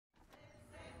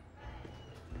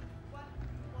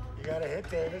You got a hit,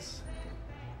 Davis.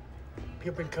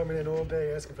 People been coming in all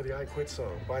day asking for the I Quit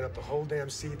song, buying up the whole damn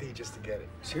CD just to get it.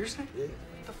 Seriously? Yeah.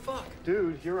 What the fuck?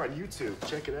 Dude, you're on YouTube.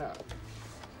 Check it out.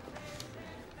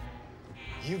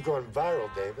 You've gone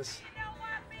viral, Davis.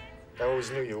 I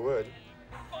always knew you would.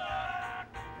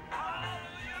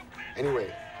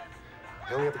 Anyway,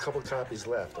 I only have a couple copies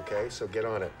left, okay? So get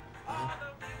on it. I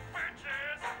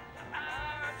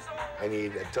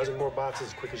need a dozen more boxes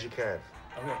as quick as you can.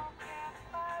 Okay.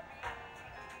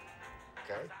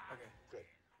 Okay? Okay. Good.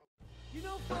 You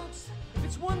know, folks, if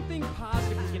it's one thing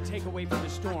positive we can take away from the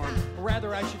storm, or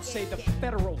rather I should say the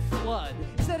federal flood,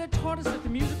 is that it taught us that the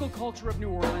musical culture of New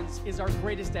Orleans is our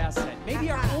greatest asset, maybe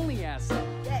our only asset.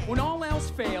 When all else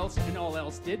fails, and all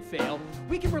else did fail,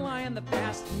 we can rely on the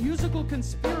vast musical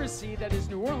conspiracy that is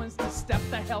New Orleans to step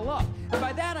the hell up. And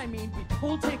by that I mean we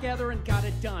pulled together and got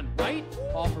it done, right?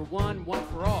 All for one, one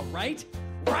for all, right?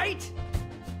 Right?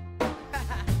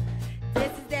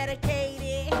 This is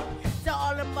dedicated to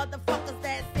all the motherfuckers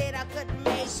that said I couldn't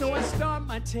make it. So I start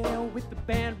my tale with the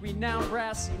band renowned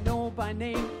brass, you know by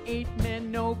name, 8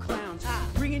 men, no clowns.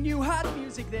 Bringing you hot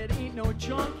music that ain't no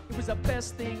junk. It was the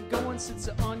best thing going since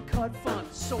the Uncut Funk.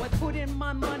 So I put in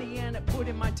my money and I put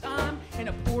in my time, and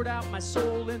I poured out my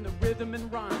soul in the rhythm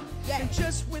and rhyme. And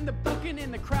just when the booking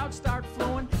and the crowd start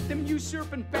flowing, them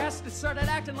usurping bastards started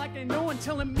acting like they know and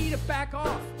telling me to back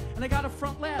off. And I got a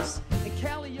front less, and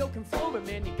Calliope can flow, but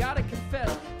man, you gotta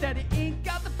confess that it ain't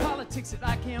got the politics that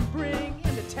I can bring.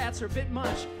 And the tats are a bit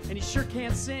much, and he sure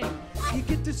can't sing. You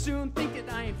get to soon think that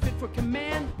I ain't fit for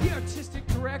command, the artistic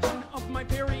direction of my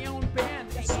very own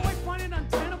band. And so I find it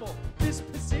untenable, this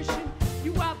position.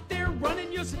 You out there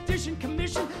running your sedition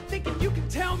commission, thinking you can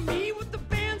tell me what the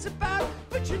band's about.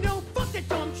 But you know, fuck that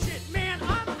dumb shit, man,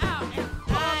 I'm out. And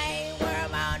I ain't worried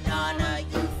about none of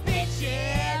you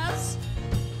bitches.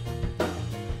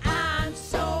 I'm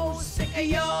so sick of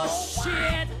your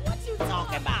shit. What you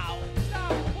talking about?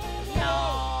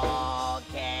 Y'all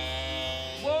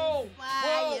can't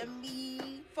fire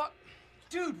me. fuck.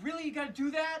 Dude, really, you gotta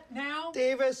do that now?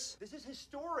 Davis, this is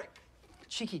historic.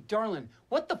 Cheeky darling,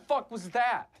 what the fuck was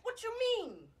that? What you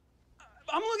mean?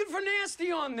 I'm looking for nasty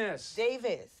on this.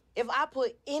 Davis, if I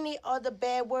put any other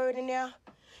bad word in there,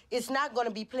 it's not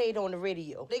gonna be played on the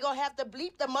radio. They gonna have to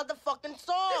bleep the motherfucking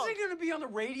song. This ain't gonna be on the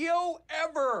radio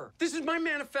ever. This is my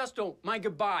manifesto, my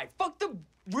goodbye. Fuck the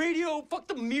radio, fuck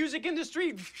the music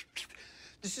industry.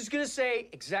 This is gonna say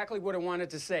exactly what I wanted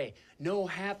to say. No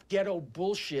half ghetto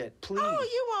bullshit, please. Oh,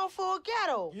 you want full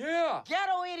ghetto? Yeah.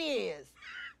 Ghetto it is.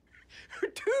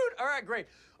 Dude, all right, great.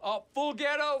 Full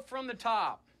ghetto from the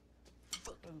top.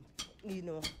 You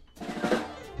know.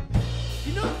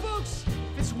 You know, folks,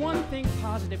 if it's one thing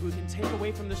positive we can take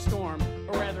away from the storm,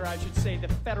 or rather, I should say, the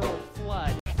federal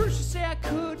flood. First you say I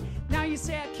could, now you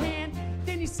say I can,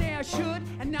 then you say I should,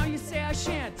 and now you say I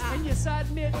shan't. And yes, I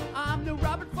admit, I'm no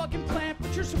Robert fucking Plant,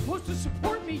 but you're supposed to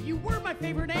support me. You were my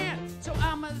favorite aunt. So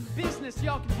I'm out of business,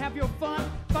 y'all can have your fun.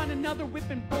 Find another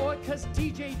whipping boy, cause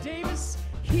DJ Davis,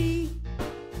 he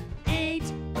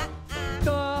ain't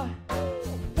the